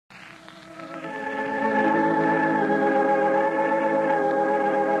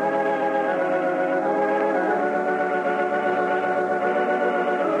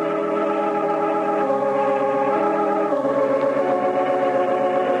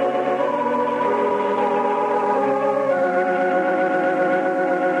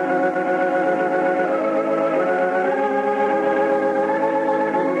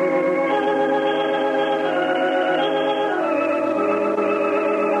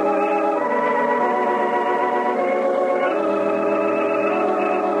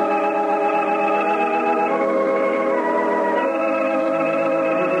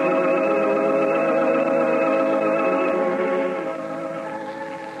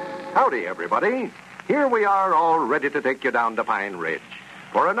Howdy, everybody. Here we are, all ready to take you down to Pine Ridge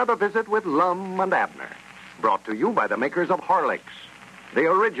for another visit with Lum and Abner, brought to you by the makers of Horlicks, the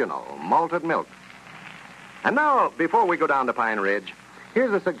original malted milk. And now, before we go down to Pine Ridge,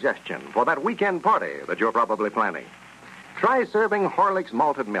 here's a suggestion for that weekend party that you're probably planning. Try serving Horlicks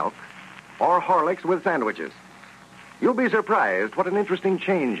malted milk or Horlicks with sandwiches. You'll be surprised what an interesting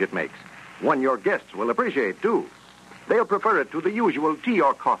change it makes. One your guests will appreciate, too. They'll prefer it to the usual tea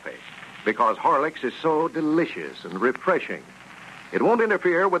or coffee because Horlicks is so delicious and refreshing. It won't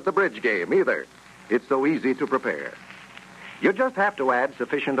interfere with the bridge game, either. It's so easy to prepare. You just have to add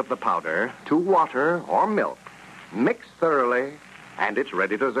sufficient of the powder to water or milk. Mix thoroughly, and it's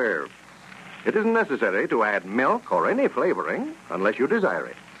ready to serve. It isn't necessary to add milk or any flavoring unless you desire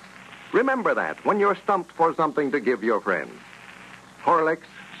it. Remember that when you're stumped for something to give your friends. Horlicks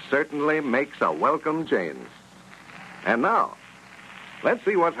certainly makes a welcome change. And now, let's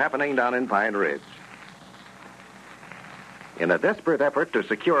see what's happening down in Pine Ridge. In a desperate effort to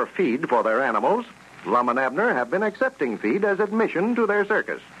secure feed for their animals, Lum and Abner have been accepting feed as admission to their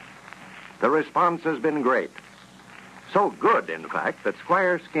circus. The response has been great. So good, in fact, that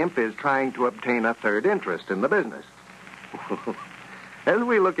Squire Skimp is trying to obtain a third interest in the business. As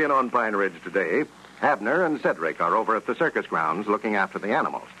we look in on Pine Ridge today, Abner and Cedric are over at the circus grounds looking after the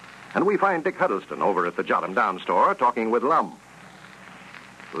animals. And we find Dick Huddleston over at the Jot 'em Down store talking with Lum.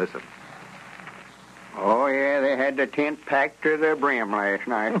 Listen. Oh, yeah, they had the tent packed to the brim last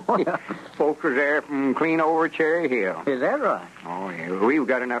night. Folks was there from clean over Cherry Hill. Is that right? Oh, yeah. We've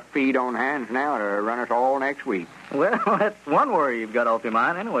got enough feed on hands now to run us all next week. Well, that's one worry you've got off your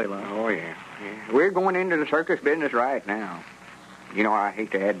mind anyway, Lum. Oh, yeah. We're going into the circus business right now. You know, I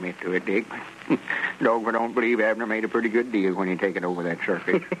hate to admit to it, Dick. Dog, I don't believe Abner made a pretty good deal when he taken over that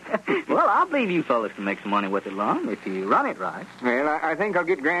circus. Well, I believe you fellas can make some money with it, Lum, if you run it right. Well, I think I'll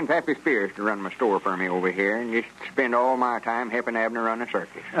get Grandpappy Spears to run my store for me over here and just spend all my time helping Abner run the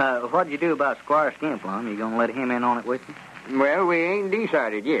circus. What'd you do about Squire Skimp, Lum? You gonna let him in on it with you? Well, we ain't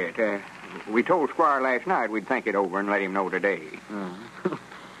decided yet. We told Squire last night we'd think it over and let him know today.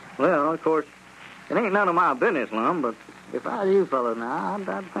 Well, of course, it ain't none of my business, Lum, but if I was you fellas now,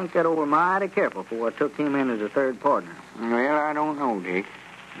 I'd think that over mighty careful before I took him in as a third partner. Well, I don't know, Dick.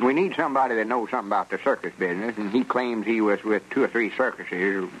 We need somebody that knows something about the circus business, and he claims he was with 2 or 3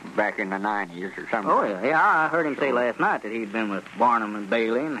 circuses back in the 90s or something. Oh, yeah. I heard him say last night that he'd been with Barnum and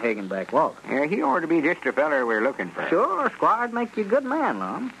Bailey and Hagenback Walker. Yeah, he ought to be just the feller we're looking for. Sure, Squire'd make you a good man,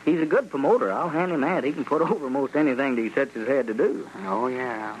 Lum. He's a good promoter. I'll hand him that. He can put over most anything that he sets his head to do. Oh,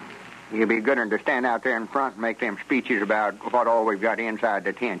 yeah. He'd be good to stand out there in front and make them speeches about what all we've got inside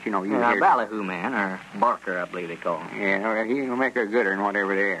the tent. You know, ballyhoo man, or barker, I believe they call him. Yeah, well, he'll make a good one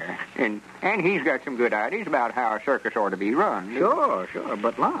whatever there. And he's got some good ideas about how a circus ought to be run. Sure.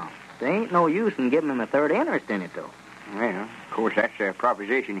 But, Lum, there ain't no use in giving him a third interest in it, though. Well, of course, that's a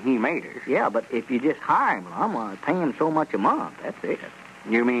proposition he made us. Yeah, but if you just hire him, Lum, pay him so much a month, that's it.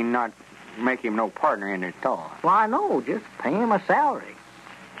 You mean not make him no partner in it at all? Why, no, just pay him a salary.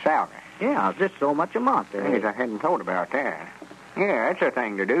 Salary? Yeah, just so much a month. Yes, I hadn't thought about that. Yeah, that's a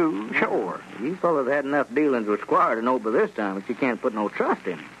thing to do, sure. You fellas had enough dealings with Squire to know by this time that you can't put no trust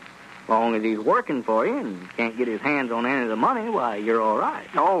in him. As long as he's working for you and can't get his hands on any of the money, why, you're all right.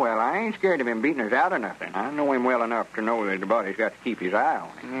 Oh, well, I ain't scared of him beating us out of nothing. I know him well enough to know that the body's got to keep his eye on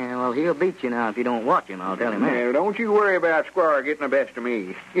him. Yeah, well, he'll beat you now if you don't watch him, I'll tell him that. Well, don't you worry about Squire getting the best of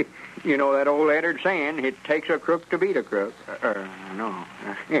me. You know that old Leonard saying, it takes a crook to beat a crook. No.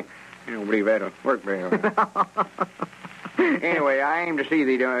 I don't believe that'll work very well. Anyway, I aim to see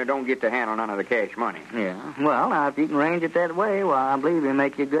they don't get to handle none of the cash money. Yeah. Well, now, if you can arrange it that way, well, I believe he'll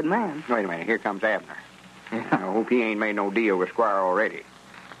make you a good man. Wait a minute. Here comes Abner. I hope he ain't made no deal with Squire already.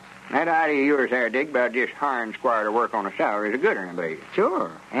 That idea of yours there, Dick, about just hiring Squire to work on a salary is a good one, I believe.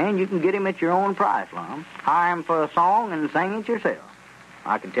 Sure. And you can get him at your own price, Lum. Hire him for a song and sing it yourself.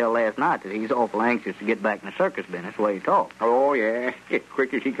 I could tell last night that he's awful anxious to get back in the circus business the way he talks. Oh, yeah. As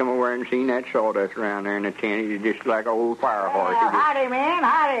quick as he come over and seen that sawdust around there in the tent, he's just like an old fire horse. Well, howdy, man,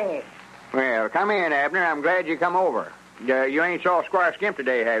 howdy. Well, come in, Abner. I'm glad you come over. You ain't saw Squire Skimp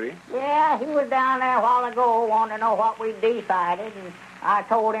today, have you? Yeah, he was down there a while ago wanting to know what we'd decided, and I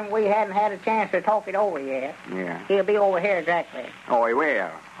told him we hadn't had a chance to talk it over yet. Yeah. He'll be over here exactly. Oh, he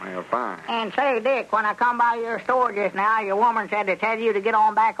will. Well, fine. And say, Dick, when I come by your store just now, your woman said to tell you to get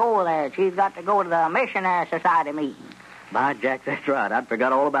on back over there. She's got to go to the Missionary Society meeting. By Jack, that's right. I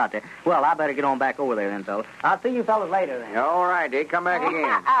forgot all about that. Well, I better get on back over there then, fellas. I'll see you fellas later then. All right, Dick. Come back again.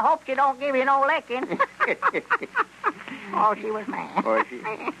 I hope she don't give you no licking. Oh, she was mad. Oh,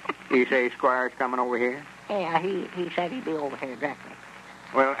 you say Squire's coming over here? Yeah, he said he'd be over here exactly.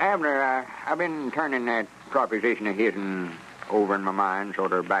 Well, Abner, I've been turning that proposition of his'n over in my mind,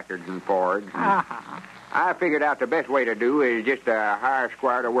 sort of backwards and forwards. Uh-huh. I figured out the best way to do is just to hire a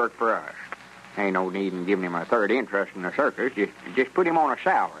squire to work for us. Ain't no need in giving him a third interest in the circus. Just put him on a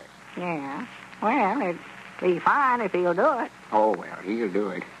salary. Yeah. Well, it'd be fine if he'll do it. Oh, well, he'll do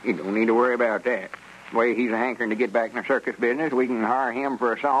it. You don't need to worry about that. The way he's hankering to get back in the circus business, we can hire him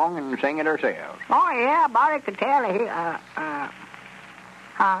for a song and sing it ourselves. Oh, yeah, Bobby could tell he, huh?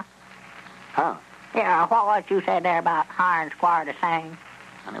 Huh? Yeah, what you said there about hiring Squire to sing?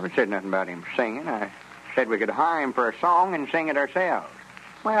 I never said nothing about him singing. I said we could hire him for a song and sing it ourselves.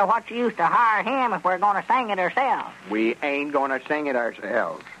 Well, what's the use to hire him if we're going to sing it ourselves? We ain't going to sing it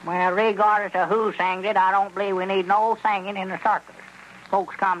ourselves. Well, regardless of who sings it, I don't believe we need no singing in the circus.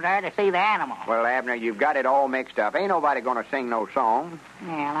 Folks come there to see the animals. Well, Abner, you've got it all mixed up. Ain't nobody going to sing no song.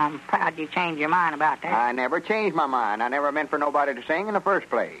 Well, I'm proud you changed your mind about that. I never changed my mind. I never meant for nobody to sing in the first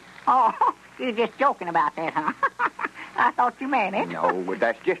place. Oh, you're just joking about that, huh? I thought you meant it. No, but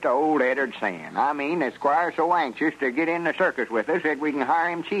that's just an old Eddard saying. I mean, the squire's so anxious to get in the circus with us that we can hire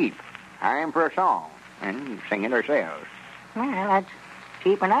him cheap. Hire him for a song and sing it ourselves. Well, that's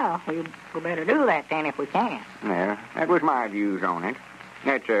cheap enough. We better do that then if we can. Yeah, that was my views on it.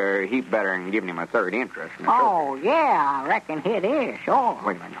 That's a heap better than giving him a third interest in the Oh, circus. yeah, I reckon it is, sure.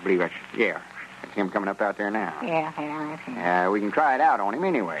 Wait a minute, I believe that's him coming up out there now. Yeah, that's him. We can try it out on him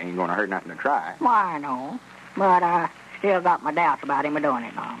anyway. Ain't going to hurt nothing to try. Why, no. But I still got my doubts about him doing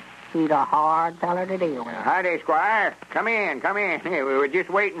it, Mom. He's a hard feller to deal with. Hi there, Squire. Come in. Here, we were just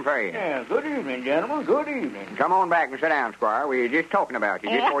waiting for you. Yeah, good evening, gentlemen. Good evening. Come on back and sit down, Squire. We were just talking about you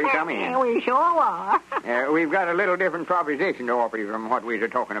just before you come in. Yeah, we sure were. We've got a little different proposition to offer you from what we were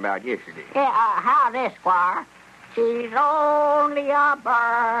talking about yesterday. Yeah, how's this, Squire? She's only a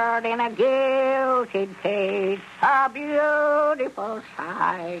bird in a gilded cage, a beautiful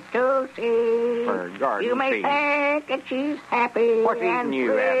sight to see. For a garden You may scene. think that she's happy What's and eating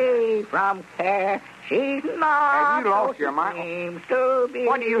you, free from care. She's not. Have you lost so your she mind? seems to be.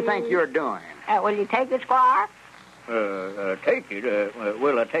 What do you think you're doing? Will you take it, Squire? Take it.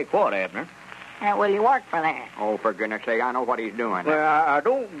 Will I take what, Abner? Will you work for that? Oh, for goodness sake, I know what he's doing. Well, I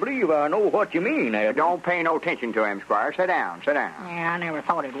don't believe I know what you mean, Abner. Don't pay no attention to him, Squire. Sit down. Yeah, I never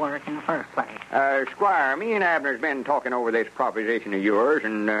thought it'd work in the first place. Squire, me and Abner's been talking over this proposition of yours,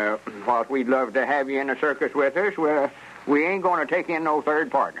 and whilst we'd love to have you in the circus with us, we ain't going to take in no third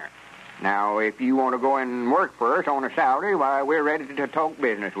partner. Now, if you want to go and work for us on a salary, why, we're ready to talk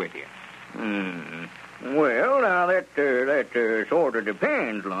business with you. Well, now, that sort of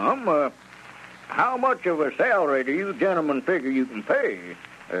depends, Lum. How much of a salary do you gentlemen figure you can pay?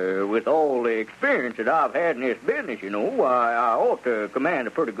 With all the experience that I've had in this business, you know, I ought to command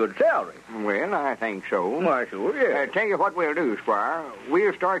a pretty good salary. Well, I think so. Why, sure, yeah. Tell you what we'll do, Squire.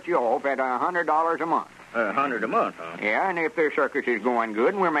 We'll start you off at $100 a month. $100 a month, huh? Yeah, and if the circus is going good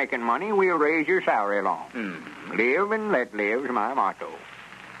and we're making money, we'll raise your salary along. Live and let live's my motto.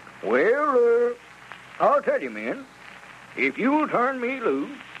 Well, I'll tell you, men. If you'll turn me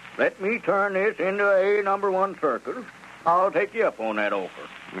loose, let me turn this into a #1 circus, I'll take you up on that offer.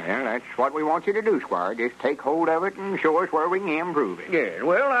 Well, that's what we want you to do, Squire. Just take hold of it and show us where we can improve it. Yeah,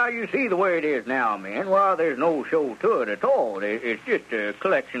 well, now, you see the way it is now, men. Well, there's no show to it at all. It's just a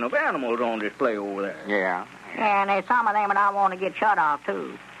collection of animals on display over there. Yeah. And there's some of them that I want to get shut off,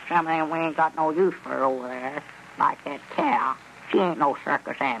 too. Some of them we ain't got no use for over there. Like that cow. She ain't no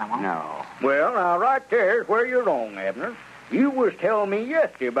circus animal. No. Well, now, right there's where you're wrong, Abner. You was telling me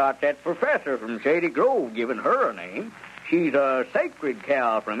yesterday about that professor from Shady Grove giving her a name. She's a sacred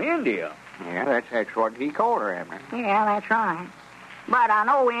cow from India. Yeah, that's what he called her, Abner. Yeah, that's right. But I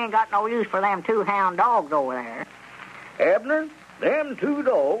know we ain't got no use for them 2 hound dogs over there. Abner, them 2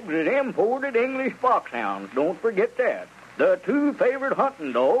 dogs is imported English foxhounds. Don't forget that. The 2 favorite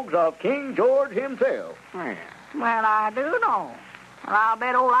hunting dogs of King George himself. Yeah. Well, I do know. Well, I'll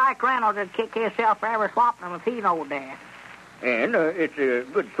bet old Ike Reynolds would kick himself for ever swapping them if he knowed that. And it's a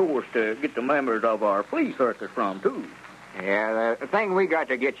good source to get the members of our flea circus from, too. Yeah, the thing we got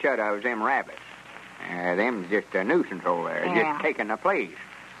to get shut of is them rabbits. Them's just a nuisance over there, Yeah. just taking the place.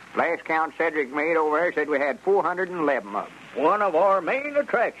 Last count Cedric made over there said we had 411 of them. One of our main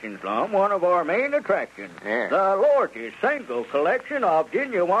attractions, Lum, one of our main attractions. Yeah. The largest single collection of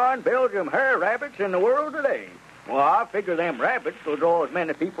genuine Belgium hair rabbits in the world today. Well, I figure them rabbits will draw as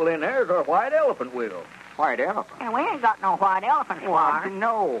many people in there as our white elephant will. White elephant? And we ain't got no white elephants, Squire.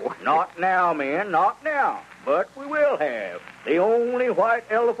 No. Not now, men, not now. But we will have. The only white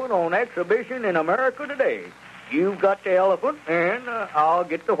elephant on exhibition in America today. You've got the elephant, and I'll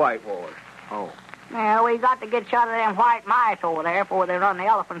get the whitewash. Oh. Well, we got to get shut of them white mice over there before they run the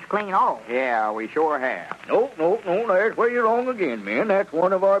elephants clean off. Yeah, we sure have. No, there's where you're wrong again, men. That's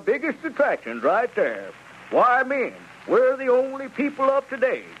one of our biggest attractions right there. Why, men, we're the only people of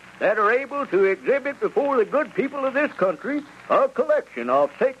today that are able to exhibit before the good people of this country a collection of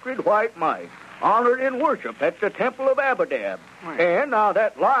sacred white mice honored and worshipped at the Temple of Abadab. And now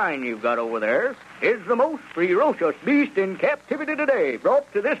that lion you've got over there is the most ferocious beast in captivity today,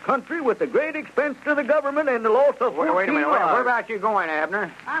 brought to this country with the great expense to the government and the loss of... Wait a minute. Where about you going,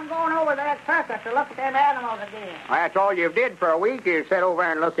 Abner? I'm going over to that circus to look at them animals again. That's all you did for a week, is sit over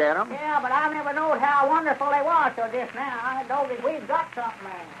there and look at them. Yeah, but I never knowed how wonderful they was till just now. I know that we've got something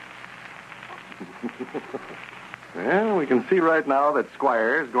there. Well, we can see right now that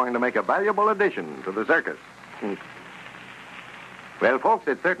Squire is going to make a valuable addition to the circus. Well, folks,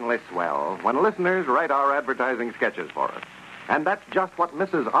 it's certainly swell when listeners write our advertising sketches for us. And that's just what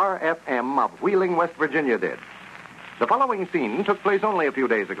Mrs. R.F.M. of Wheeling, West Virginia did. The following scene took place only a few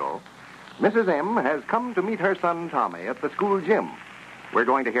days ago. Mrs. M. has come to meet her son Tommy at the school gym. We're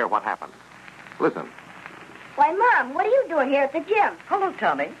going to hear what happened. Listen. Why, Mom, what are you doing here at the gym? Hello,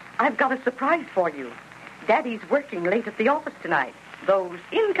 Tommy. I've got a surprise for you. Daddy's working late at the office tonight. Those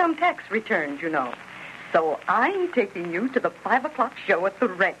income tax returns, you know. So I'm taking you to the 5 o'clock show at the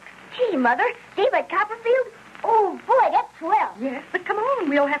Rec. Gee, Mother, David Copperfield? Oh, boy, that's swell. Yes, but come on.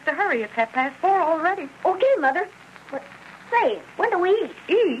 We'll have to hurry. It's 4:30 already. Okay, Mother. But, say, when do we eat?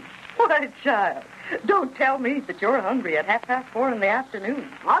 Eat? Why, child, don't tell me that you're hungry at 4:30 in the afternoon.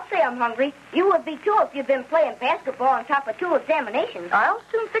 I'll say I'm hungry. You would be, too, if you've been playing basketball on top of 2 examinations. I'll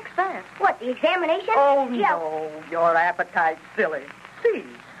soon fix that. What, the examination? Oh, Yeah. no, your appetite's silly. See,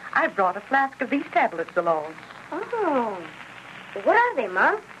 I brought a flask of these tablets along. Oh. What are they,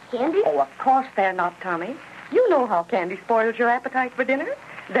 Mom? Candy? Oh, of course they're not, Tommy. You know how candy spoils your appetite for dinner.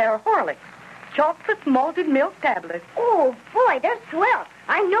 They're Horlicks, chocolate malted milk tablets. Oh, boy, they're swell.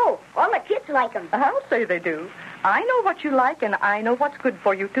 I know. All the kids like them. I'll say they do. I know what you like, and I know what's good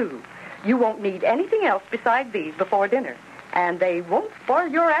for you, too. You won't need anything else besides these before dinner. And they won't spoil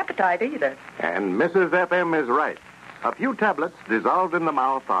your appetite either. And Mrs. F.M. is right. A few tablets dissolved in the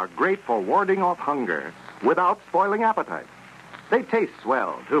mouth are great for warding off hunger without spoiling appetite. They taste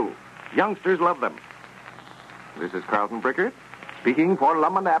swell, too. Youngsters love them. This is Carlton Brickert, speaking for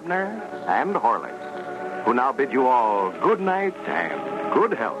Lum and Abner and Horlicks, who now bid you all good night and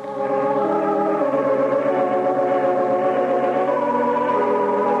good health.